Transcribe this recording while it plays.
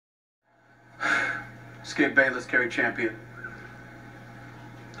Skip Bayless, Kerry Champion.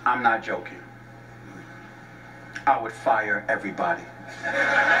 I'm not joking. I would fire everybody.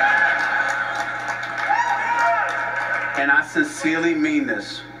 And I sincerely mean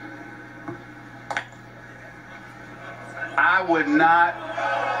this. I would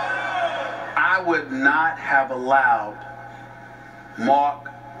not have allowed Mark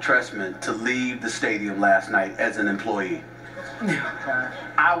Trestman to leave the stadium last night as an employee.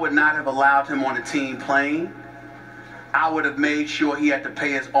 I would not have allowed him on a team plane. I would have made sure he had to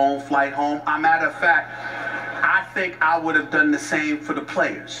pay his own flight home. Matter of fact, I think I would have done the same for the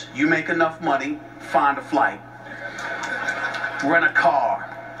players. You make enough money, find a flight, rent a car.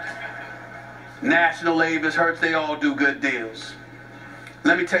 National Avis, Hertz, they all do good deals.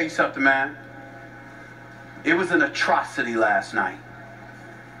 Let me tell you something, man. It was an atrocity last night.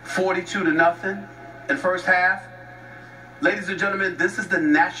 42-0 in first half. Ladies and gentlemen, this is the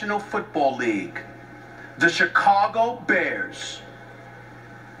National Football League. The Chicago Bears.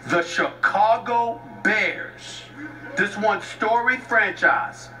 The Chicago Bears. This one storied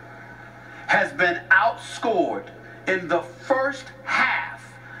franchise has been outscored in the first half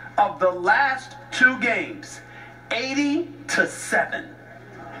of the last 2 games, 80-7.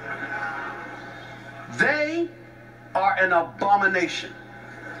 They are an abomination.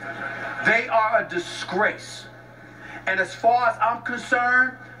 They are a disgrace. And as far as I'm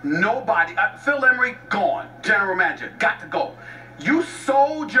concerned, nobody, Phil Emery, gone. General manager, got to go. You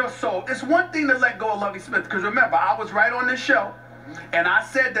sold your soul. It's one thing to let go of Lovie Smith, because remember, I was right on this show, and I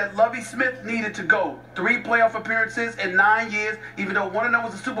said that Lovie Smith needed to go. 3 playoff appearances in 9 years, even though one of them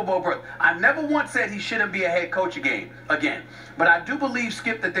was a Super Bowl berth. I never once said he shouldn't be a head coach again. But I do believe,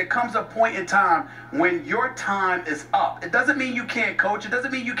 Skip, that there comes a point in time when your time is up. It doesn't mean you can't coach. It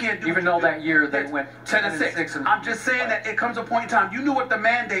doesn't mean you can't do. Even though that year they went 10-6. I'm just saying that it comes a point in time. You knew what the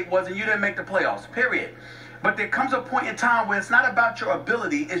mandate was, and you didn't make the playoffs. Period. But there comes a point in time where it's not about your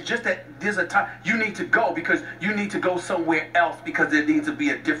ability. It's just that there's a time you need to go, because you need to go somewhere else, because there needs to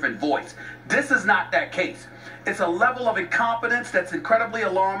be a different voice. This is not that case. It's a level of incompetence that's incredibly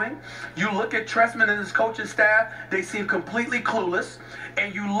alarming. You look at Trestman and his coaching staff, they seem completely clueless.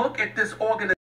 And you look at this organization.